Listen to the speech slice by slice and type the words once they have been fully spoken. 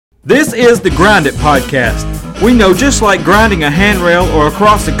This is the Grind It Podcast. We know just like grinding a handrail or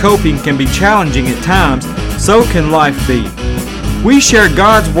across a coping can be challenging at times, so can life be. We share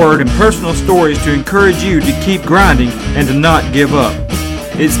God's Word and personal stories to encourage you to keep grinding and to not give up.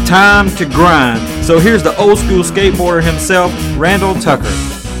 It's time to grind. So here's the old school skateboarder himself, Randall Tucker.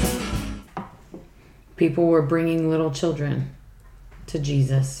 People were bringing little children to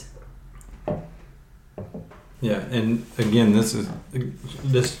Jesus. Yeah, and again, this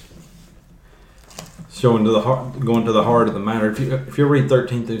showing to the heart, going to the heart of the matter. If you read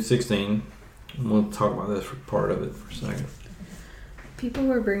 13 through 16, we'll talk about this part of it for a second. People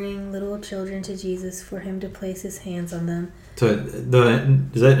were bringing little children to Jesus for him to place his hands on them. Is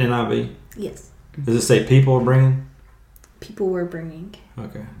that NIV? Yes. Does it say people are bringing? People were bringing.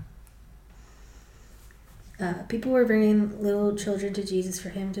 Okay. People were bringing little children to Jesus for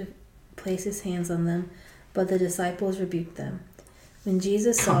him to place his hands on them, but the disciples rebuked them. When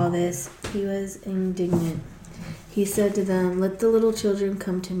Jesus saw this, he was indignant. He said to them, "Let the little children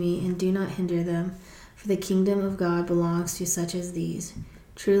come to me, and do not hinder them, for the kingdom of God belongs to such as these.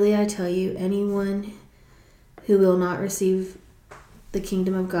 Truly I tell you, anyone who will not receive the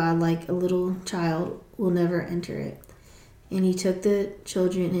kingdom of God like a little child will never enter it." And he took the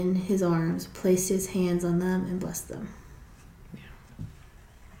children in his arms, placed his hands on them, and blessed them.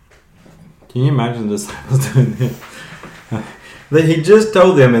 Can you imagine the disciples doing this? He just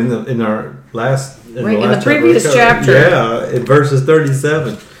told them in the previous chapter. Yeah, in verses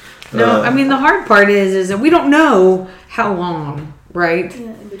 37. No, I mean the hard part is that we don't know how long, right? Yeah,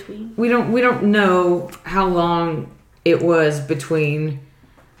 in between. We don't know how long it was between.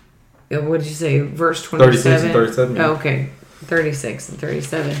 What did you say? Verse 27. 36 and 37. Yeah. Oh, okay, 36 and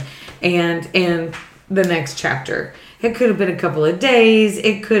 37, and the next chapter. It could have been a couple of days.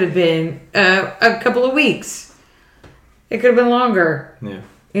 It could have been a couple of weeks. It could have been longer. Yeah.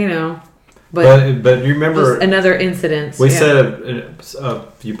 You know. But you remember another incident. We said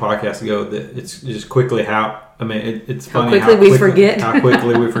a few podcasts ago that it's just quickly it's funny how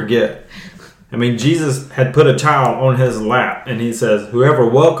quickly we forget. I mean, Jesus had put a child on his lap, and he says, "Whoever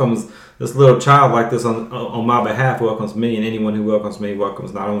welcomes this little child like this on my behalf welcomes me, and anyone who welcomes me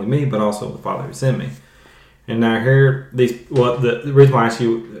welcomes not only me but also the Father who sent me." And now here, the reason why I ask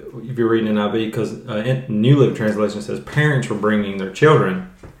you if you're reading NIV, because New Living Translation says parents were bringing their children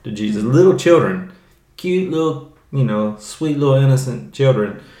to Jesus, little children, cute little, sweet little innocent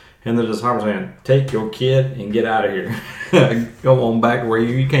children, and the disciples saying, "Take your kid and get out of here. Go on back where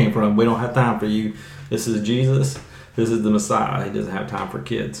you came from. We don't have time for you. This is Jesus. This is the Messiah. He doesn't have time for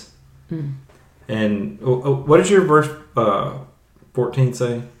kids." Mm. And what does your verse 14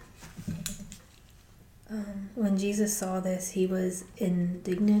 say? When Jesus saw this, he was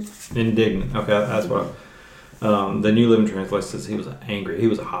indignant. Indignant. Okay, that's what the New Living Translation says. He was angry. He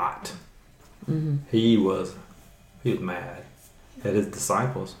was hot. Mm-hmm. He was mad at his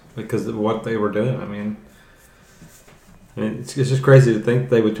disciples because of what they were doing. I mean, it's just crazy to think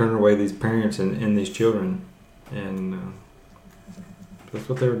they would turn away these parents and these children, and that's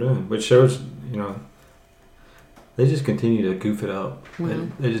what they were doing. Which shows, they just continue to goof it up. Wow.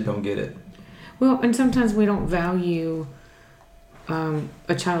 They just don't get it. Well, and sometimes we don't value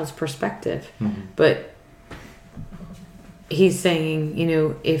a child's perspective. Mm-hmm. But he's saying,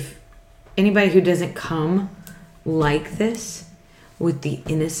 if anybody who doesn't come like this with the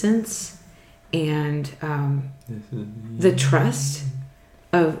innocence and the trust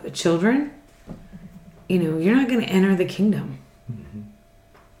of children, you're not going to enter the kingdom. Mm-hmm.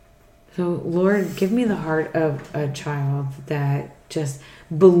 So, Lord, give me the heart of a child that just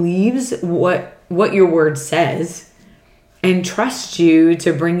believes what your word says and trusts you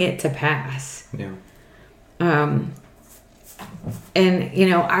to bring it to pass. Yeah. And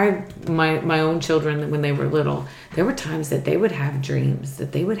my own children, when they were little, there were times that they would have dreams,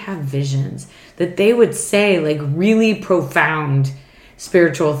 that they would have visions, that they would say like really profound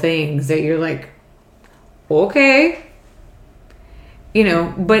spiritual things that you're like, okay,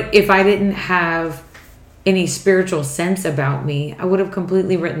 but if I didn't have any spiritual sense about me, I would have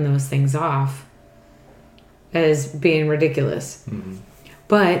completely written those things off as being ridiculous. Mm-hmm.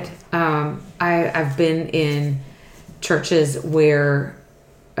 But I've been in churches where,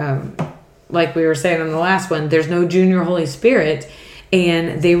 like we were saying on the last one, there's no junior Holy Spirit,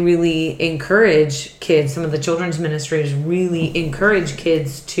 and they really encourage kids. Some of the children's ministries really encourage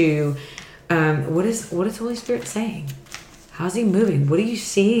kids to, what is Holy Spirit saying? How's he moving? What are you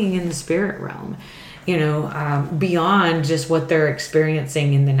seeing in the spirit realm? Beyond just what they're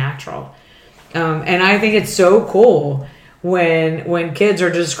experiencing in the natural. And I think it's so cool when kids are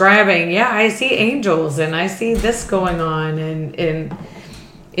describing, I see angels and I see this going on. And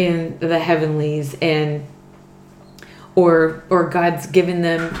in the heavenlies, and or God's given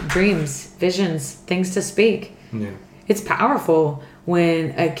them dreams, visions, things to speak. Yeah. It's powerful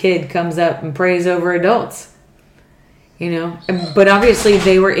when a kid comes up and prays over adults, but obviously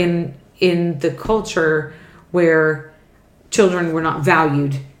they were in the culture where children were not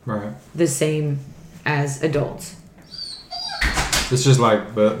valued the same as adults. It's just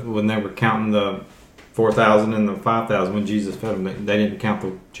like when they were counting the 4,000 and the 5,000 when Jesus fed them, they didn't count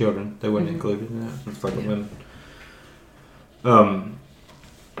the children. They weren't included in that. It's like when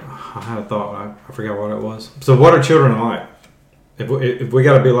I had a thought. I forgot what it was. So what are children like? If we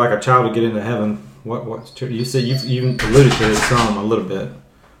got to be like a child to get into heaven, what's children? You said you've alluded to it some a little bit.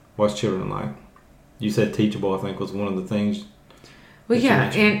 What's children like? You said teachable, I think, was one of the things. Well,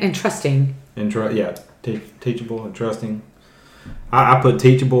 yeah, and trusting. Teachable and trusting. I put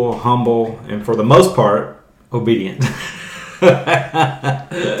teachable, humble, and for the most part, obedient.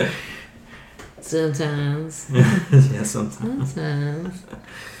 Sometimes. Yeah, sometimes.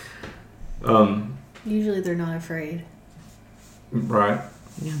 Usually they're not afraid. Right.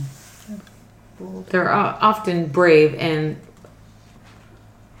 Yeah. They're often brave and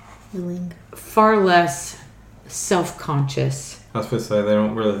willing. Far less self-conscious. I was supposed to say they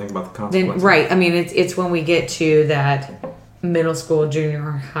don't really think about the consequences. Right. I mean, it's when we get to that middle school,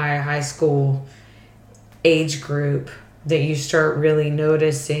 junior high school age group that you start really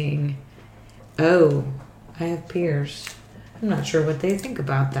noticing, oh, I have peers. I'm not sure what they think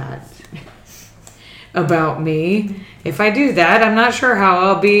about that. About me. If I do that, I'm not sure how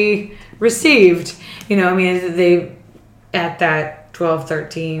I'll be received. They at that 12,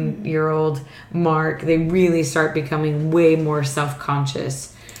 13-year-old mark, they really start becoming way more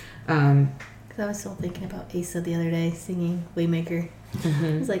self-conscious. I was still thinking about Asa the other day singing Waymaker. Mm-hmm.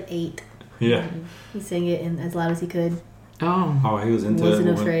 He was like 8. Yeah. He sang it as loud as he could. Oh, he was into it. Wasn't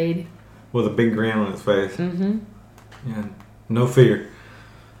afraid. With a big grin on his face. Mm-hmm. Yeah. No fear.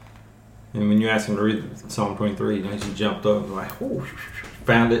 And when you asked him to read Psalm 23, he just jumped up and like, ooh,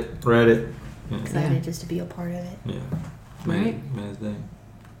 found it, read it. Yeah. Excited just to be a part of it. Yeah. Right. Man, his day.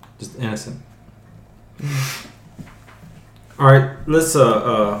 Just innocent. All right, let's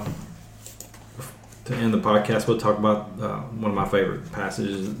to end the podcast, we'll talk about one of my favorite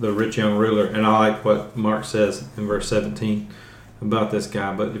passages, the rich young ruler, and I like what Mark says in verse 17 about this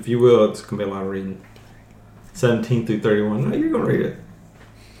guy. But if you will, it's gonna be a lot of reading. 17 through 31. No, you're gonna read it.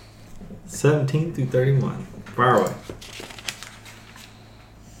 17 through 31. Fire away.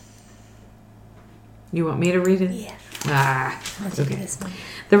 You want me to read it? Yeah. Okay. This one.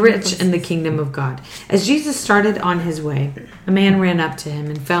 The rich and the kingdom of God. As Jesus started on his way, a man ran up to him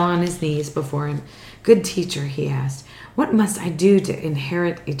and fell on his knees before him. Good teacher, he asked, what must I do to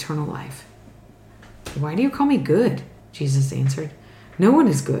inherit eternal life? Why do you call me good? Jesus answered. No one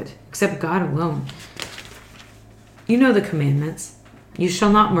is good except God alone. You know the commandments. You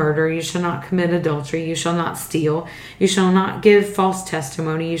shall not murder. You shall not commit adultery. You shall not steal. You shall not give false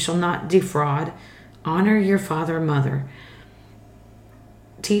testimony. You shall not defraud. Honor your father and mother.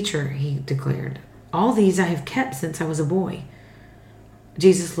 Teacher, he declared, all these I have kept since I was a boy.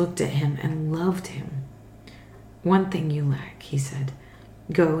 Jesus looked at him and loved him. One thing you lack, he said.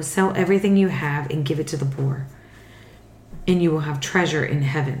 Go, sell everything you have and give it to the poor, and you will have treasure in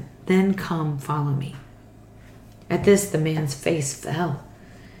heaven. Then come, follow me. At this, the man's face fell.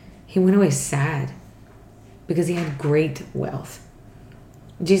 He went away sad because he had great wealth.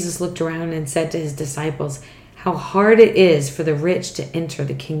 Jesus looked around and said to his disciples, how hard it is for the rich to enter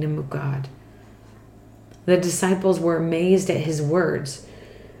the kingdom of God. The disciples were amazed at his words.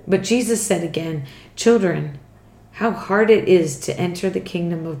 But Jesus said again, children, how hard it is to enter the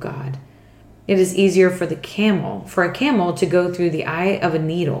kingdom of God. It is easier for a camel to go through the eye of a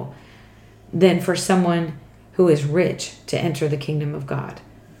needle than for someone who is rich to enter the kingdom of God.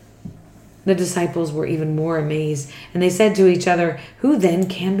 The disciples were even more amazed, and they said to each other, who then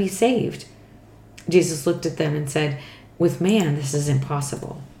can be saved? Jesus looked at them and said, with man this is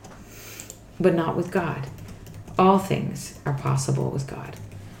impossible, but not with God. All things are possible with God.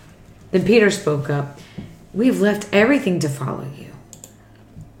 Then Peter spoke up, we have left everything to follow you.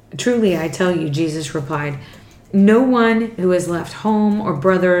 Truly, I tell you, Jesus replied, no one who has left home or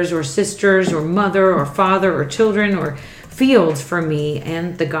brothers or sisters or mother or father or children or fields for me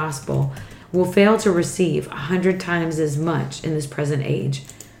and the gospel will fail to receive 100 times as much in this present age.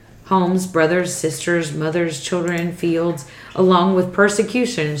 Homes, brothers, sisters, mothers, children, fields, along with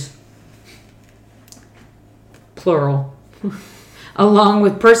persecutions, plural, along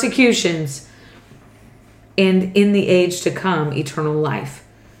with persecutions, and in the age to come, eternal life.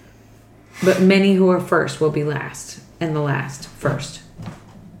 But many who are first will be last, and the last first.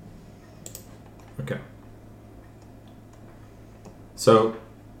 Okay. So,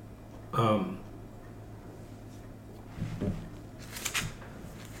 the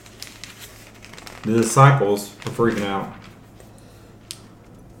disciples were freaking out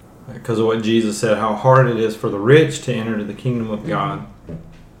because of what Jesus said, how hard it is for the rich to enter the kingdom of God.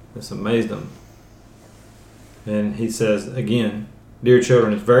 This amazed them. And he says, again, dear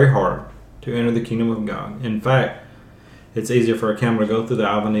children, it's very hard to enter the kingdom of God. In fact, it's easier for a camel to go through the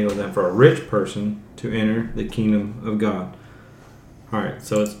eye of a needle than for a rich person to enter the kingdom of God. All right,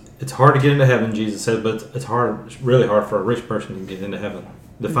 so it's hard to get into heaven, Jesus said, but it's hard. It's really hard for a rich person to get into heaven.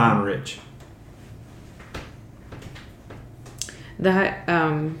 Define rich.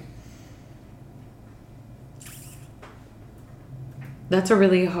 That's a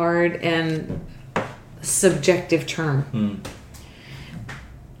really hard and subjective term.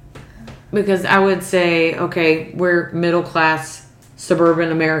 Because I would say, okay, we're middle class,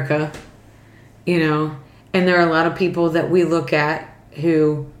 suburban America, and there are a lot of people that we look at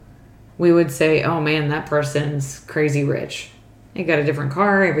who we would say, oh man, that person's crazy rich. They got a different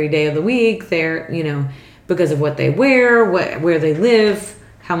car every day of the week. They're, because of what they wear, where they live,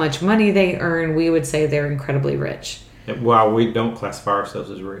 how much money they earn, we would say they're incredibly rich. While we don't classify ourselves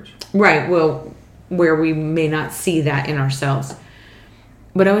as rich. Right. Well, where we may not see that in ourselves.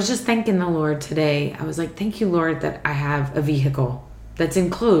 But I was just thanking the Lord today. I was like, thank you, Lord, that I have a vehicle that's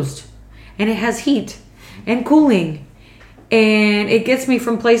enclosed and it has heat and cooling and it gets me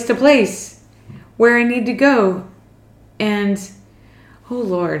from place to place where I need to go. And, oh,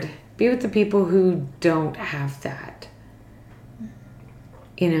 Lord, be with the people who don't have that,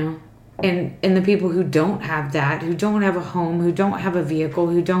 And the people who don't have that, who don't have a home, who don't have a vehicle,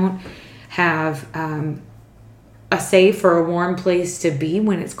 who don't have a safe or a warm place to be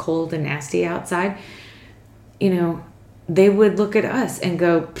when it's cold and nasty outside, they would look at us and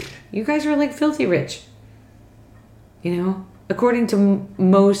go, you guys are like filthy rich. According to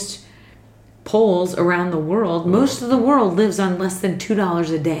most polls around the world, most of the world lives on less than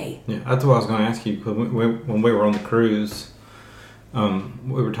 $2 a day. Yeah, that's what I was going to ask you. When we were on the cruise, we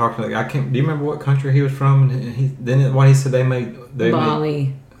were talking. Do you remember what country he was from? And he said they made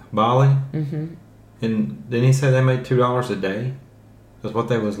Bali. Bali. Mm-hmm. And didn't he say they made $2 a day? That's what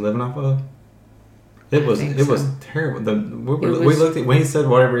they was living off of. It was terrible. We looked at when he said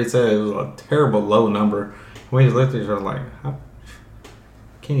whatever he said. It was a terrible low number. We just looked at each other like, how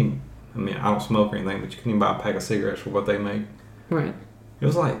can you? I mean, I don't smoke or anything, but you can't even buy a pack of cigarettes for what they make. Right. It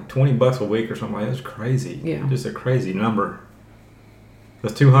was like $20 a week or something like that. It was crazy. Yeah. Just a crazy number. It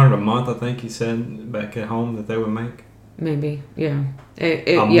was $200 a month, I think he said back at home that they would make. Maybe, yeah.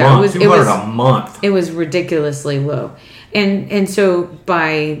 $200 a month. It was ridiculously low, and so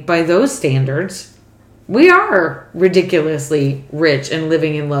by those standards, we are ridiculously rich and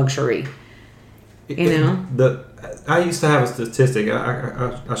living in luxury. I used to have a statistic.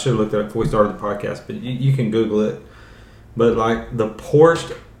 I should have looked at it before we started the podcast, but you can Google it. But like the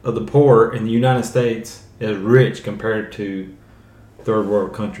poorest of the poor in the United States is rich compared to third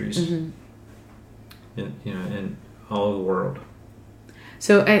world countries. Mm-hmm. In all over the world.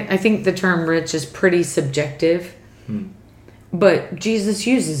 So I think the term rich is pretty subjective, but Jesus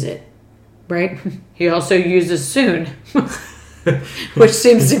uses it, right? He also uses soon, which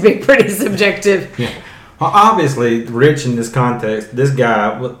seems to be pretty subjective. Yeah. Well, obviously, rich in this context, this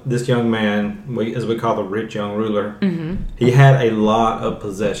guy, this young man, as we call the rich young ruler, he had a lot of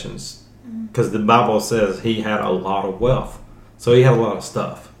possessions because the Bible says he had a lot of wealth. So he had a lot of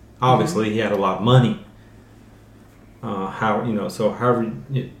stuff. Obviously, he had a lot of money. So however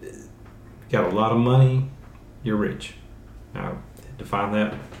you got a lot of money, you're rich. Now, define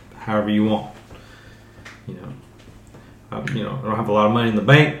that however you want. I don't have a lot of money in the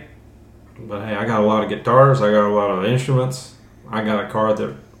bank, but hey, I got a lot of guitars. I got a lot of instruments. I got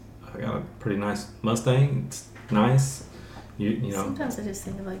a pretty nice Mustang. It's nice. Sometimes I just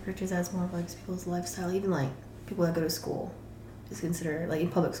think of like riches as more of like people's lifestyle. Even like people that go to school is considered, like in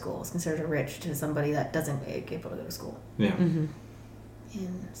public school, is considered rich to somebody that doesn't get able to go to school. Yeah. Mm-hmm.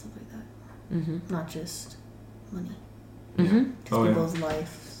 And stuff like that. Mm-hmm. Not just money. Mm-hmm. Just people's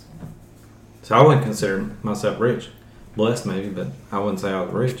lives. So I wouldn't consider myself rich. Blessed maybe, but I wouldn't say I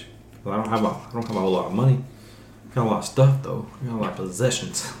was rich. I don't have a whole lot of money. I got a lot of stuff though. I got a lot of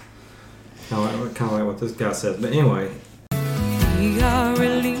possessions. Kind of like what this guy says. But anyway. We are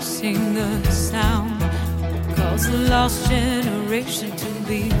releasing the sound, cause the lost generation to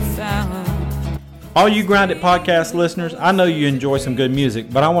be found. All you Grind It podcast listeners, I know you enjoy some good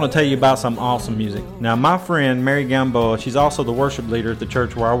music, but I want to tell you about some awesome music. Now, my friend Mary Gamboa, she's also the worship leader at the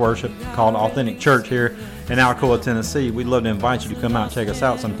church where I worship, called Authentic Church here in Alcoa, Tennessee. We'd love to invite you to come out and check us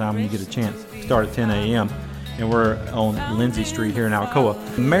out sometime when you get a chance. We start at 10 a.m. and we're on Lindsay Street here in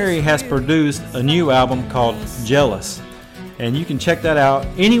Alcoa. Mary has produced a new album called Jealous, and you can check that out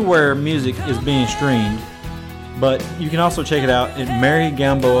anywhere music is being streamed. But you can also check it out at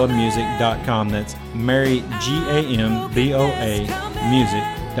marygamboamusic.com. That's Mary, Gamboa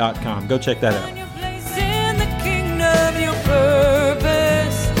music.com. Go check that out.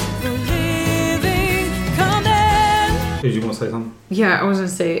 Did you want to say something? Yeah, I was going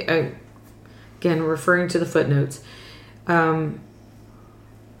to say, again, referring to the footnotes,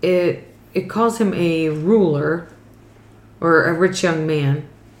 it calls him a ruler or a rich young man.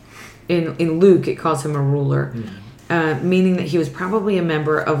 In Luke, it calls him a ruler, meaning that he was probably a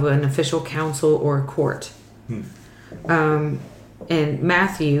member of an official council or a court. And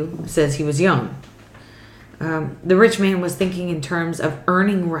Matthew says he was young. The rich man was thinking in terms of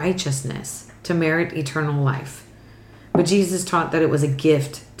earning righteousness to merit eternal life. But Jesus taught that it was a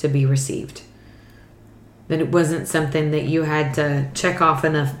gift to be received. That it wasn't something that you had to check off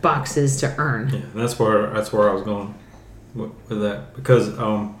enough boxes to earn. Yeah, that's where I was going with that. Because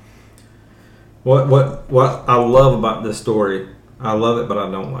what I love about this story, I love it, but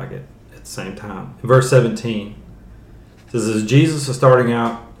I don't like it at the same time. In verse 17, it says, as Jesus was starting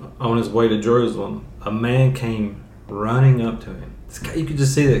out on his way to Jerusalem, a man came running up to him. You could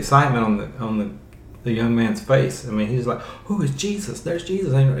just see the excitement on the young man's face. I mean, he's like, "Who is Jesus? There's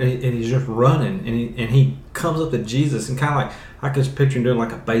Jesus!" And he's just running, and he comes up to Jesus and kind of like I could just picture him doing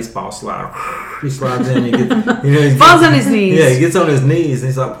like a baseball slide. He slides in, he falls on his knees. Yeah, he gets on his knees, and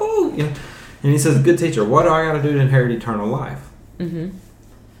he's like, "Whoa!" You know. And he says, "Good teacher, what do I got to do to inherit eternal life?" Mm-hmm.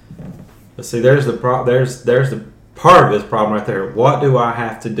 But see, there's the part of his problem right there. What do I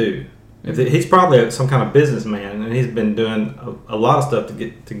have to do? He's probably some kind of businessman, and he's been doing a lot of stuff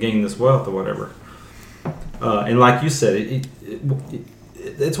to gain this wealth or whatever. And like you said,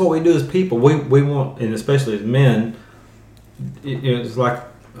 it's what we do as people. We want, and especially as men, it's like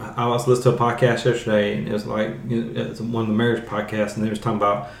I was listening to a podcast yesterday, and it was like it's one of the marriage podcasts, and they was talking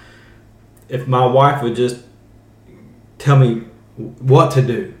about, if my wife would just tell me what to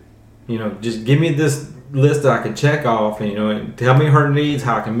do, just give me this list that I can check off, and tell me her needs,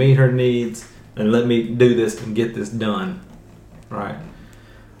 how I can meet her needs, and let me do this and get this done, right?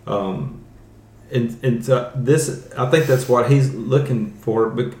 And so this, I think that's what he's looking for,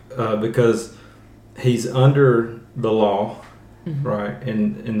 because he's under the law, mm-hmm. right?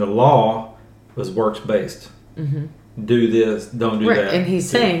 And the law was works based. Mm-hmm. Do this, don't do that. And he's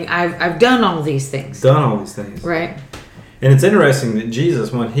saying, I've done all these things. Right. And it's interesting that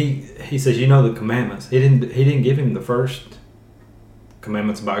Jesus, when he says, the commandments, he didn't give him the first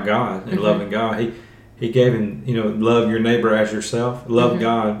commandments about God and mm-hmm. loving God. He gave him, love your neighbor as yourself, love mm-hmm.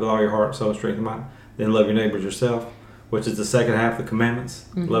 God with all your heart, soul, strength, and mind. Then love your neighbor as yourself, which is the second half of the commandments,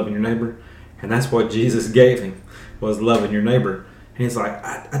 mm-hmm. loving your neighbor. And that's what Jesus gave him, was loving your neighbor. And he's like,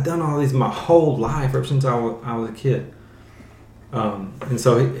 I've done all these my whole life, ever since I was a kid. And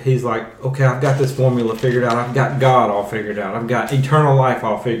so he's like, okay, I've got this formula figured out. I've got God all figured out. I've got eternal life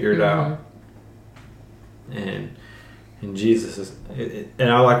all figured mm-hmm. out. And Jesus is,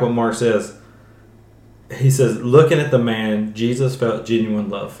 and I like what Mark says. He says, looking at the man, Jesus felt genuine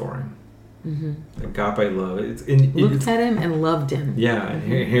love for him. Mm-hmm. Agape love. Looked at him and loved him. Yeah, and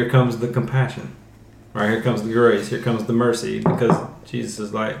here comes the compassion. Right, here comes the grace. Here comes the mercy. Because Jesus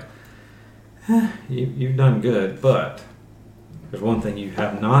is like, you've done good, but there's one thing you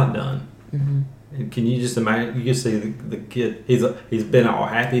have not done. Mm-hmm. And can you just imagine? You can see the kid. He's been all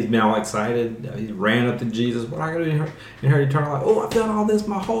happy. He's been all excited. He ran up to Jesus. What I got to do to inherit eternal life? Oh, I've done all this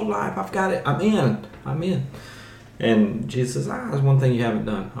my whole life. I've got it. I'm in. And Jesus says, there's one thing you haven't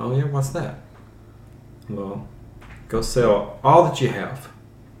done. Oh yeah, what's that? Well, go sell all that you have,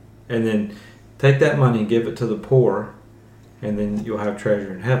 and then take that money and give it to the poor, and then you'll have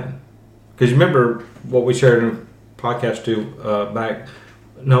treasure in heaven. Because you remember what we shared in a podcast back.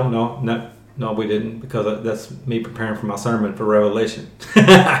 No, we didn't, because that's me preparing for my sermon for Revelation.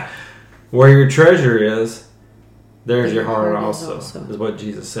 Where your treasure is, there's your heart also, is what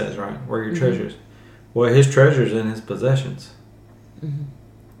Jesus says, right? Where your mm-hmm. treasure is. Well, his treasure is in his possessions. Mm-hmm.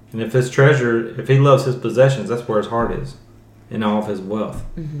 And if he loves his possessions, that's where his heart is, in all of his wealth.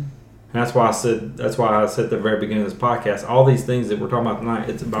 Mm-hmm. And that's why I said at the very beginning of this podcast, all these things that we're talking about tonight,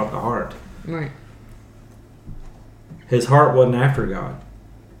 it's about the heart. Right. His heart wasn't after God.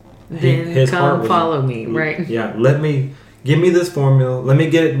 Then his come follow me, right? Yeah, give me this formula. Let me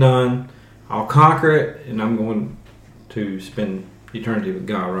get it done. I'll conquer it, and I'm going to spend eternity with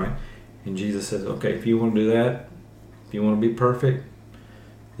God, right? And Jesus says, okay, if you want to do that, if you want to be perfect,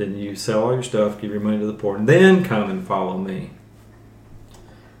 then you sell all your stuff, give your money to the poor, and then come and follow me.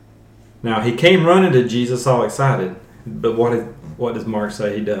 Now, he came running to Jesus all excited, but what does Mark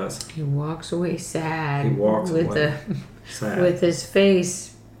say he does? He walks away sad. He walks away sad. With his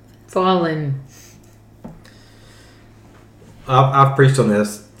face fallen. I've preached on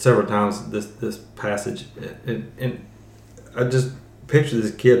this several times, this passage, and I just picture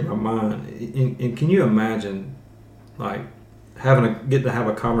this kid in my mind. And can you imagine, like, getting to have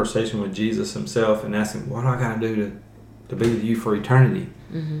a conversation with Jesus himself and asking, what do I got to do to be with you for eternity?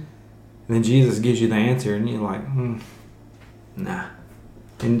 Mm-hmm. And then Jesus gives you the answer, and you're like, nah.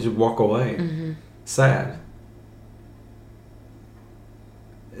 And you just walk away. Mm-hmm. Sad.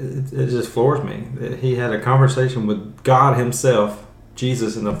 It just floors me that he had a conversation with God himself,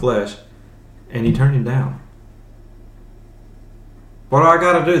 Jesus in the flesh, and he turned him down. What do I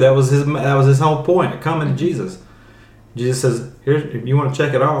got to do? That was his whole point of coming to Jesus. Jesus says, "Here, if you want to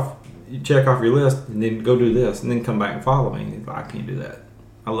check it off, you check off your list, and then go do this, and then come back and follow me." And he's like, I can't do that.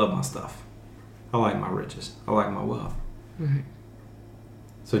 I love my stuff. I like my riches. I like my wealth. Mm-hmm.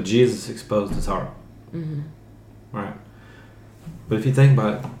 So Jesus exposed his heart. Mm-hmm. Right. But if you think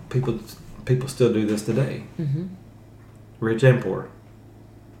about it, people still do this today. Mm-hmm. Rich and poor.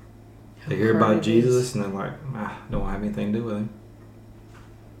 They hear about Jesus and they're like, don't have anything to do with him.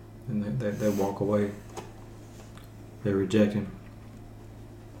 And they walk away. They reject him.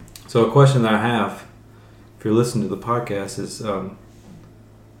 So a question that I have, if you're listening to the podcast, is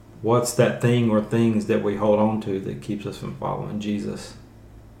what's that thing or things that we hold on to that keeps us from following Jesus?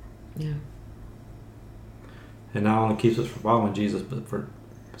 Yeah. And not only keeps us from following Jesus, but for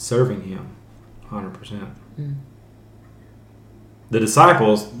serving him 100%. Mm. The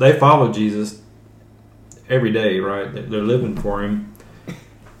disciples, they follow Jesus every day, right? They're living for him.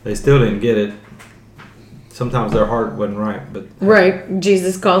 They still didn't get it. Sometimes their heart wasn't right, but right.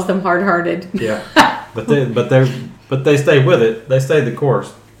 Jesus calls them hard-hearted. Yeah, but they stayed with it. They stayed the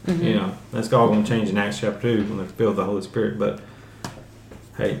course. Mm-hmm. You know, that's all going to change in Acts chapter 2 when they're filled with the Holy Spirit. But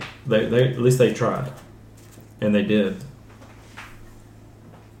hey, they at least they tried, and they did.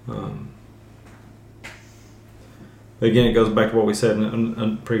 Again, it goes back to what we said in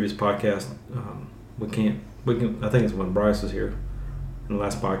a previous podcast. We can. I think it's when Bryce was here in the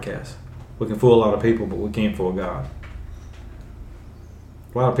last podcast. We can fool a lot of people, but we can't fool God.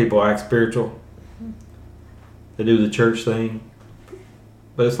 A lot of people act spiritual. They do the church thing.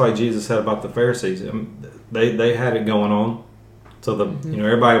 But it's like Jesus said about the Pharisees. They had it going on. So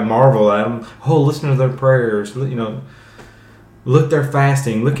everybody marveled at them. Oh, listen to their prayers. Look, they're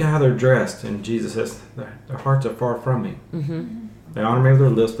fasting. Look how they're dressed. And Jesus says, their hearts are far from me. Mm-hmm. They honor me with their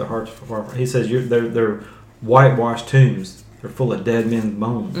lips. Their hearts are far from me. He says they're whitewashed tombs. They're full of dead men's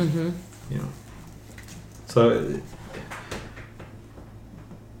bones. Mm-hmm. So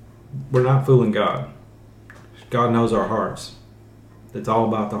we're not fooling God. God knows our hearts. It's all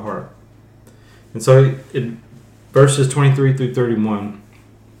about the heart. And so in verses 23 through 31,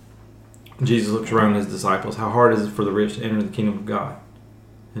 Jesus looks around at his disciples. How hard is it for the rich to enter the kingdom of God?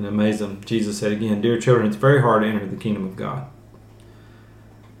 And amazed them. Jesus said again, dear children, it's very hard to enter the kingdom of God.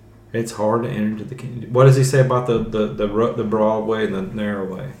 It's hard to enter into the kingdom. What does he say about the broad way and the narrow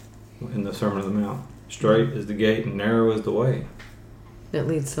way in the Sermon on the Mount? Straight is the gate and narrow is the way that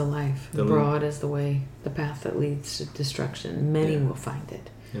leads to life. Broad is the way, the path that leads to destruction. Many will find it.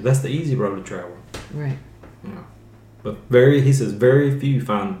 Yeah, that's the easy road to travel. Right. Yeah. But he says, very few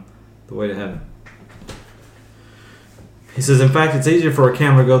find the way to heaven. He says, in fact, it's easier for a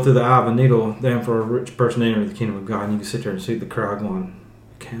camel to go through the eye of a needle than for a rich person to enter the kingdom of God. And you can sit there and see the crowd going,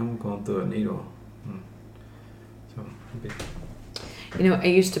 a camel going through a needle. So, I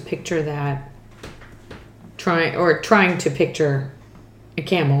used to picture that, trying to picture a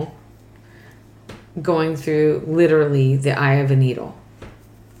camel going through literally the eye of a needle.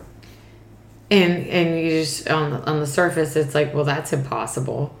 And you just on the surface, it's like, well, that's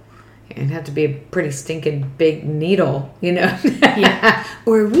impossible. It'd have to be a pretty stinking big needle, yeah.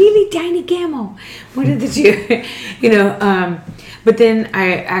 Or a really tiny camel. What did the two, But then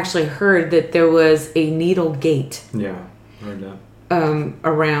I actually heard that there was a needle gate. Yeah, I heard that.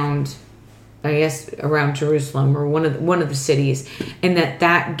 Around Jerusalem or one of the cities, and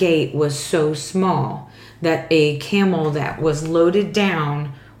that gate was so small that a camel that was loaded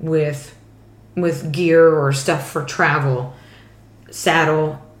down with gear or stuff for travel,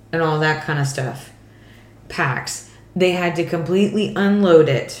 saddle and all that kind of stuff, packs, they had to completely unload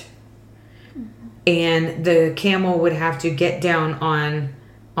it, and the camel would have to get down on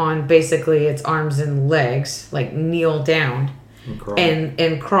on basically its arms and legs, like kneel down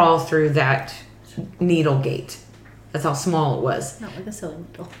and crawl through that needle gate. That's how small it was. Not like a sewing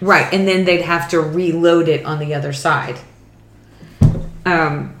needle. Right, and then they'd have to reload it on the other side.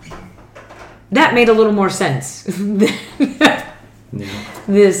 That made a little more sense.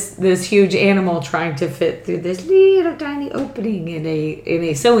 This huge animal trying to fit through this little tiny opening in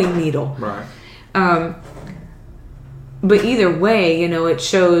a sewing needle. Right. But either way, it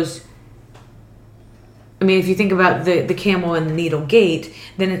shows. I mean, if you think about the camel and the needle gate,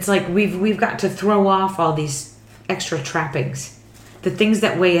 then it's like we've got to throw off all these extra trappings, the things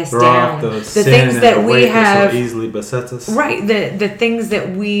that weigh us down, the things that we have so easily besets us. Right, the things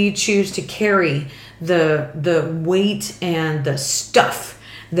that we choose to carry, the weight and the stuff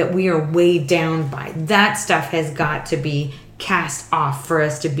that we are weighed down by. That stuff has got to be cast off for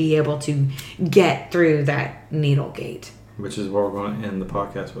us to be able to get through that needle gate. Which is what we're going to end the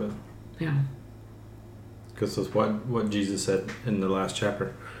podcast with. Yeah. Because that's what Jesus said in the last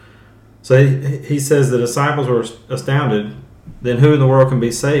chapter. So he says the disciples were astounded. Then who in the world can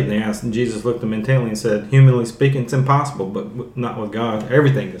be saved? They asked, and Jesus looked at them intently and said, humanly speaking, it's impossible, but not with God.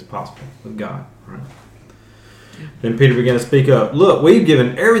 Everything is possible with God. Right? Yeah. Then Peter began to speak up. Look, we've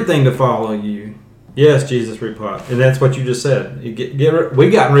given everything to follow you. Yes, Jesus replied. And that's what you just said.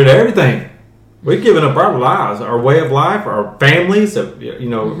 We've gotten rid of everything. We've given up our lives, our way of life, our families,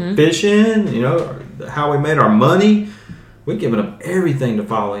 fishing, how we made our money. We've given up everything to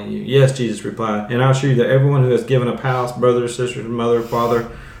follow you. Yes, Jesus replied. And I assure you that everyone who has given up house, brothers, sisters, mother, father,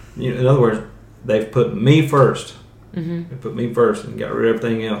 in other words, they've put me first. Mm-hmm. They put me first and got rid of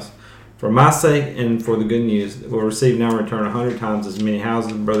everything else. For my sake and for the good news, will receive now in return 100 times as many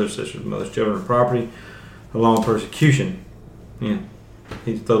houses, brothers, sisters, mothers, children, and property, along with persecution. Yeah,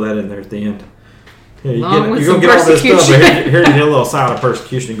 he throw that in there at the end. Yeah, you're going to get all this stuff, but here you get a little side of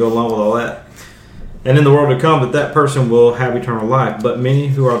persecution to go along with all that. And in the world to come, that person will have eternal life. But many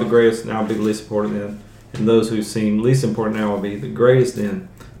who are the greatest now will be the least important then, and those who seem least important now will be the greatest then.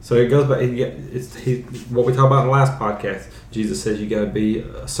 So it goes back. What we talked about in the last podcast. Jesus says you got to be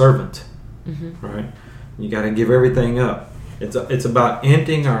a servant, right? You got to give everything up. It's about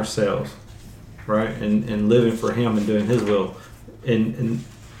emptying ourselves, right, and living for Him and doing His will. And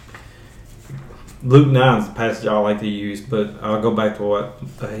Luke 9 is the passage I like to use, but I'll go back to what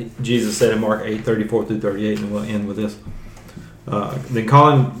Jesus said in Mark 8:34 through 38, and we'll end with this. Then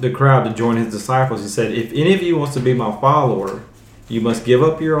calling the crowd to join His disciples, He said, if any of you wants to be my follower, you must give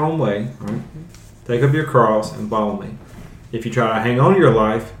up your own way, right? Take up your cross and follow me. If you try to hang on to your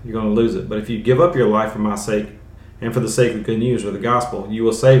life, you're going to lose it. But if you give up your life for my sake and for the sake of the good news or the gospel, you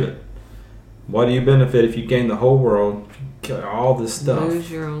will save it. What do you benefit if you gain the whole world, all this stuff,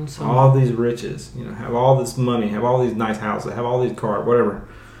 lose your own soul, all these riches, have all this money, have all these nice houses, have all these cars, whatever?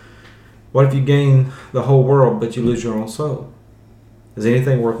 What if you gain the whole world but you lose your own soul? Is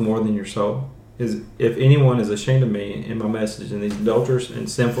anything worth more than your soul? If anyone is ashamed of me and my message in these adulterous and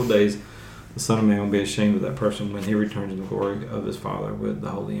sinful days, the Son of Man will be ashamed of that person when He returns in the glory of His Father with the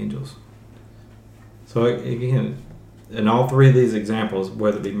holy angels. So again, in all three of these examples,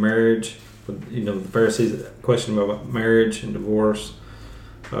 whether it be marriage, the Pharisees' question about marriage and divorce,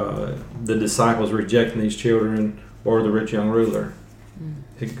 the disciples rejecting these children, or the rich young ruler,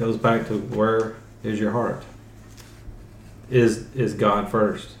 it goes back to where is your heart? Is God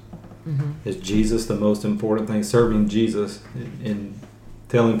first? Is Jesus the most important thing? Serving Jesus and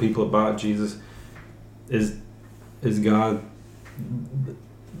telling people about Jesus, is God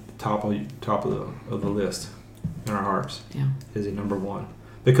top of the list in our hearts? Yeah. Is He number one?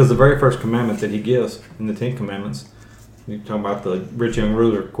 Because the very first commandment that He gives in the Ten Commandments, you're talking about the rich young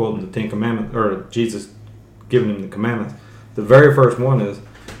ruler quoting the Ten Commandments, or Jesus giving him the commandments. The very first one is,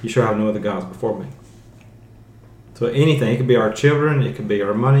 you shall have no other gods before me. So anything, it could be our children, it could be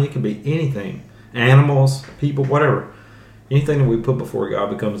our money, it could be anything. Animals, people, whatever. Anything that we put before God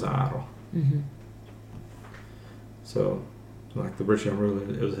becomes an idol. So, like the rich young ruler,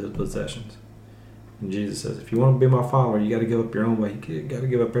 it was his possessions. And Jesus says, if you want to be my follower, you got to give up your own way. You got to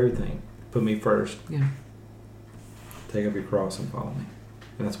give up everything. Put me first. Yeah. Take up your cross and follow me.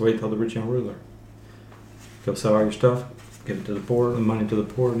 And that's what He told the rich young ruler. Go sell all your stuff, give it to the poor, the money to the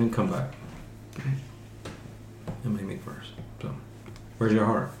poor, and then come back. Okay. And make me first. So, where's your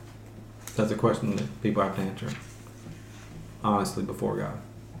heart? That's a question that people have to answer honestly before God.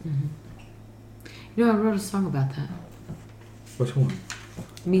 I wrote a song about that. Which one?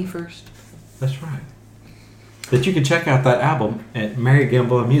 Me First. That's right. That you can check out that album at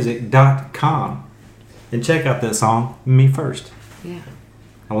marygamblemusic.com and check out that song, Me First. Yeah.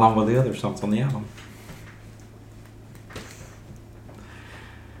 Along with the other songs on the album.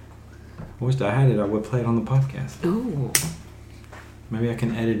 I wish I had it. I would play it on the podcast. Oh. Maybe I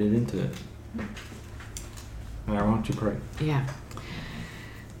can edit it into it. All right, why don't you pray? Yeah.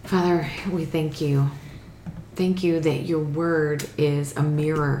 Father, we thank you. Thank you that your word is a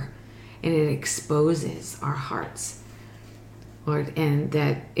mirror and it exposes our hearts, Lord, and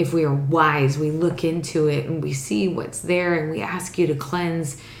that if we are wise, we look into it and we see what's there and we ask you to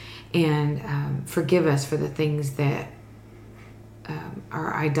cleanse and forgive us for the things that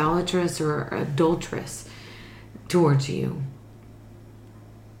are idolatrous or adulterous towards you.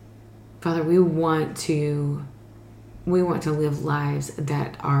 Father, we want to live lives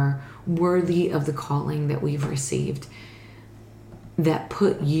that are worthy of the calling that we've received, that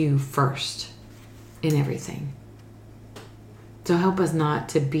put you first in everything. So help us not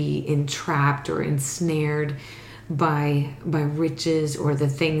to be entrapped or ensnared by riches or the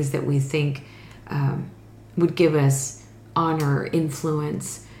things that we think would give us honor or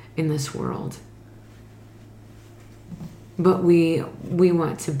influence in this world. But we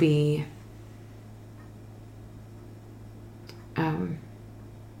want to be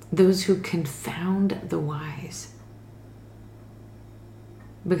those who confound the wise.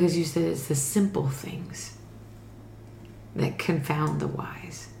 Because you said it's the simple things that confound the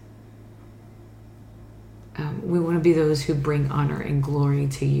wise. We want to be those who bring honor and glory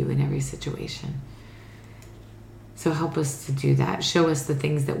to you in every situation. So help us to do that. Show us the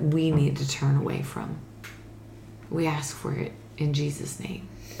things that we need to turn away from. We ask for it in Jesus' name.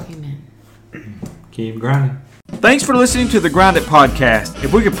 Amen. Keep grinding. Thanks for listening to the Grind It Podcast.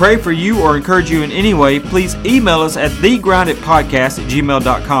 If we could pray for you or encourage you in any way, please email us at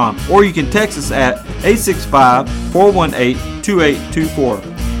thegrinditpodcast@gmail.com, or you can text us at 865-418-2824.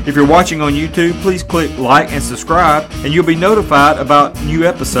 If you're watching on YouTube, please click like and subscribe, and you'll be notified about new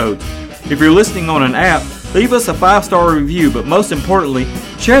episodes. If you're listening on an app, leave us a 5-star review, but most importantly,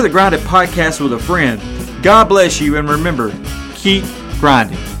 share the Grind It Podcast with a friend. God bless you, and remember, keep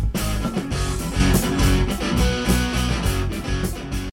grinding.